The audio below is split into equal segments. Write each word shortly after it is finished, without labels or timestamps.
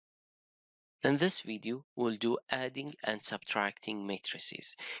In this video, we'll do adding and subtracting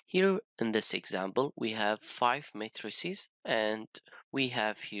matrices. Here in this example, we have 5 matrices and we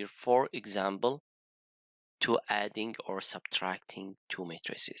have here 4 example to adding or subtracting 2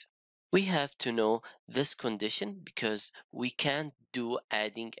 matrices. We have to know this condition because we can't do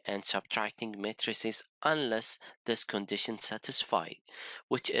adding and subtracting matrices unless this condition satisfied,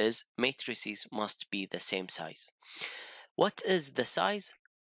 which is matrices must be the same size. What is the size?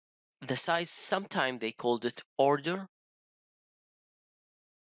 The size, sometimes they called it order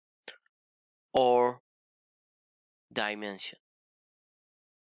or dimension,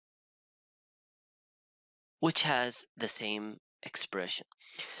 which has the same expression.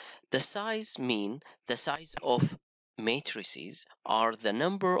 The size mean the size of matrices are the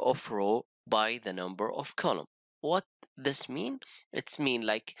number of row by the number of column. What this mean? It's mean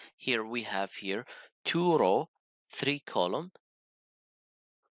like here we have here 2 row, 3 column.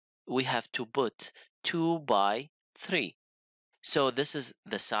 We have to put 2 by 3. So this is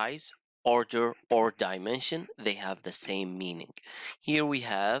the size, order, or dimension. They have the same meaning. Here we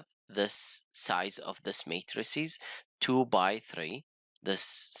have this size of this matrices 2 by 3, this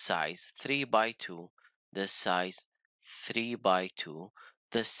size 3 by 2, this size 3 by 2,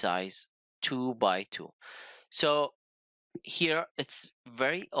 this size 2 by 2. So here it's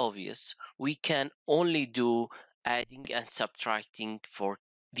very obvious we can only do adding and subtracting for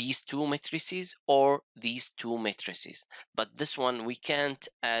these 2 matrices or these 2 matrices, but this one we can't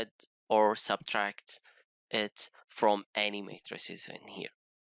add or subtract it from any matrices in here.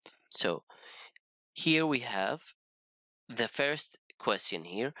 So here we have the first question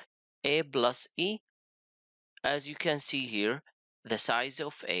here, a plus e. As you can see here, the size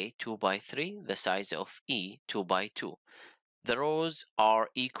of a 2 by 3, the size of e 2 by 2. The rows are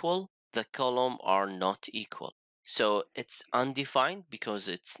equal, the column are not equal. So it's undefined because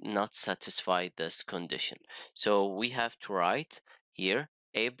it's not satisfied this condition. So we have to write here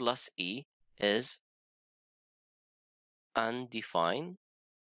a plus e is undefined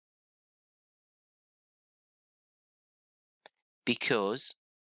because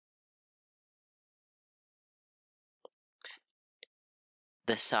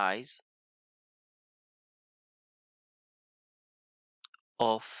the size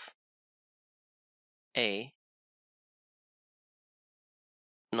of a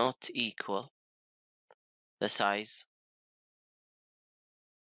not equal the size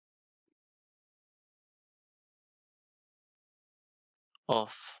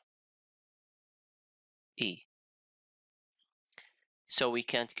of e. So we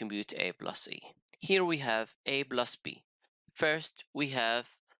can't compute a plus e. Here we have a plus b. First, we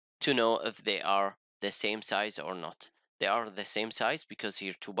have to know if they are the same size or not. They are the same size because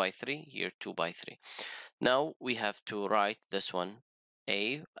here 2 by 3, here 2 by 3. Now we have to write this one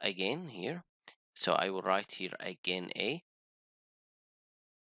a again here. So I will write here again a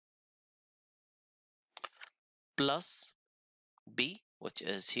plus b, which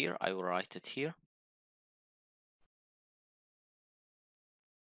is here. I will write it here.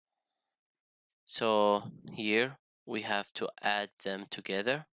 So here we have to add them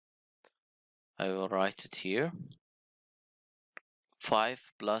together. I will write it here.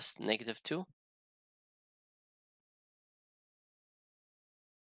 5 plus negative 2.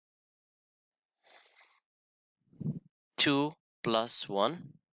 2 plus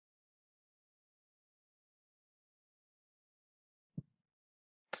 1.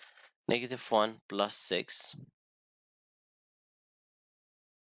 Negative 1 plus 6.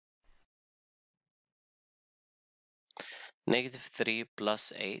 Negative 3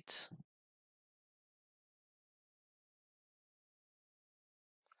 plus 8.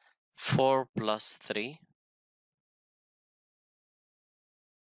 Four plus 3.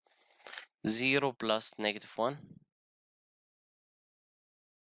 0 plus negative 1.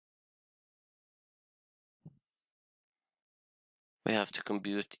 We have to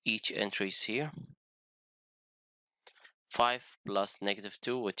compute each entries here. 5 plus negative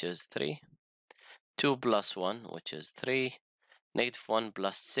 2, which is 3. 2 plus 1, which is 3. Negative 1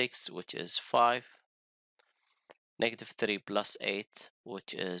 plus 6, which is 5. Negative 3 plus 8,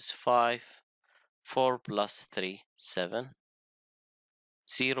 which is 5. 4 plus 3, 7.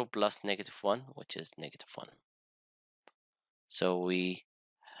 0 plus negative 1, which is negative 1. So we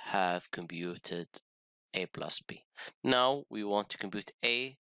have computed a plus b. Now we want to compute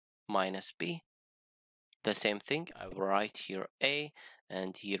a minus b. The same thing, I will write here a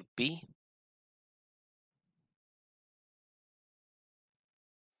and here b.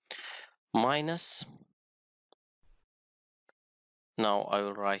 Minus, now I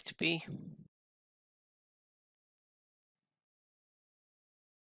will write b. .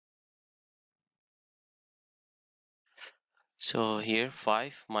 So here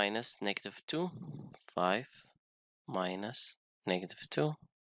 5 minus negative 2, 5 minus negative 2,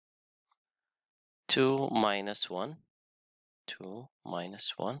 2 minus 1, 2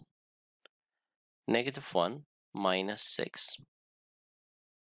 minus 1, negative 1 minus 6,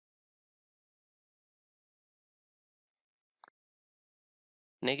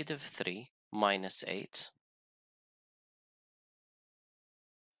 negative 3 minus 8,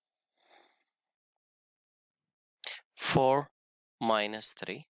 4 minus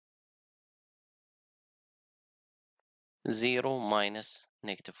 3, 0 minus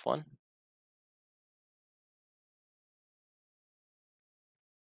negative 1,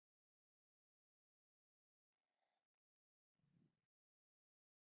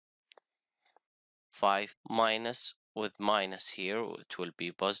 5 minus with minus here, it will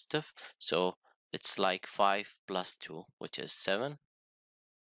be positive. So it's like 5 plus 2, which is 7.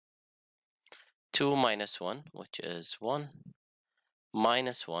 2 minus 1, which is 1.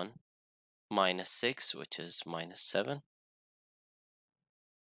 Minus 1 minus 6, which is minus 7.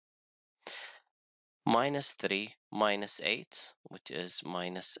 Minus 3 minus 8, which is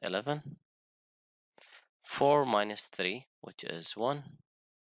minus 11. 4 minus 3, which is 1.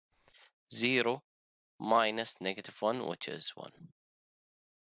 0 minus negative 1, which is 1.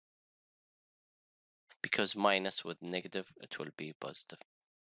 Because minus with negative, it will be positive.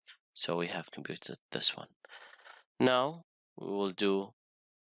 So we have computed this one. Now we will do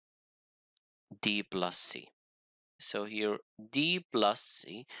D plus C. So here D plus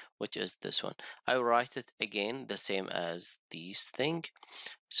C, which is this one. I will write it again the same as these thing.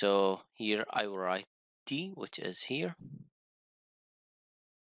 So here I will write D, which is here.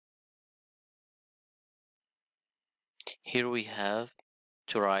 Here we have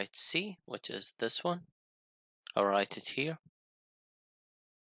to write C, which is this one. I'll write it here.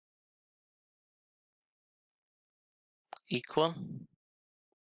 Equal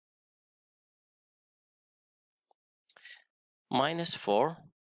minus 4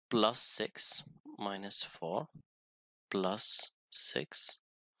 plus 6 minus 4 plus 6.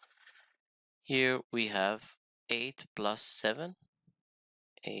 Here we have 8 plus 7,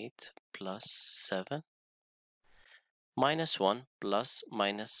 8 plus 7, minus 1 plus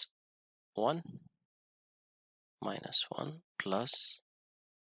minus 1, minus 1 plus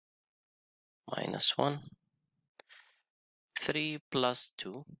minus 1, 3 plus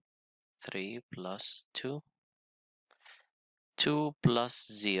 2, 3 plus 2, 2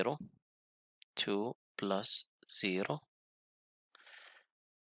 plus 0, 2 plus 0,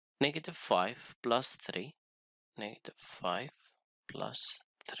 negative 5 plus 3, negative 5 plus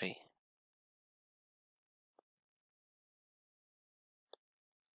 3.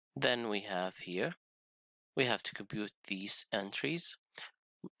 Then we have here, we have to compute these entries.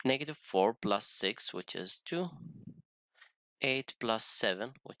 Negative 4 plus 6, which is 2. 8 plus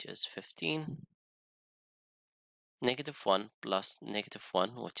 7, which is 15. Negative 1 plus negative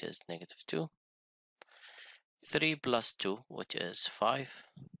 1, which is negative 2. 3 plus 2, which is 5.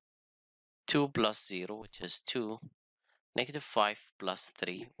 2 plus 0, which is 2. Negative 5 plus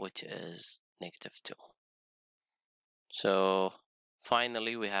 3, which is negative 2. So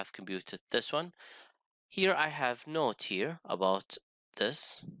finally, we have computed this one. Here I have note here about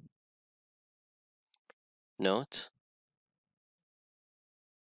this. Note.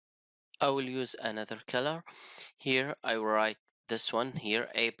 I will use another color. Here I will write this one here,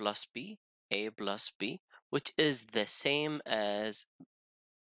 A plus B, which is the same as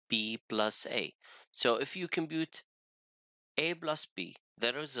B plus A. So if you compute A plus B,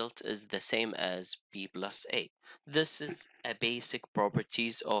 the result is the same as B plus A. This is a basic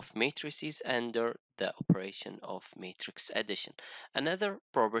properties of matrices under the operation of matrix addition. Another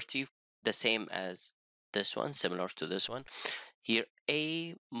property, the same as this one, similar to this one, here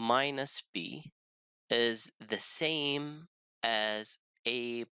A minus B is the same as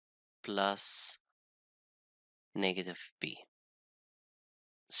A plus negative B.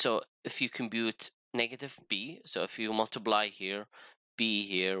 So if you compute negative B, so if you multiply here B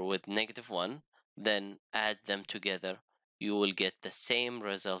here with negative 1, then add them together, you will get the same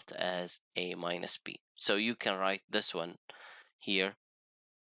result as A minus B. So you can write this one here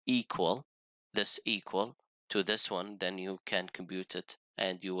equal, this equal to this one, then you can compute it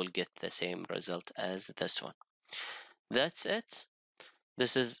and you will get the same result as this one. That's it.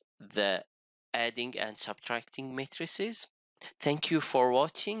 This is the adding and subtracting matrices. Thank you for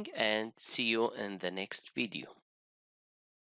watching and see you in the next video.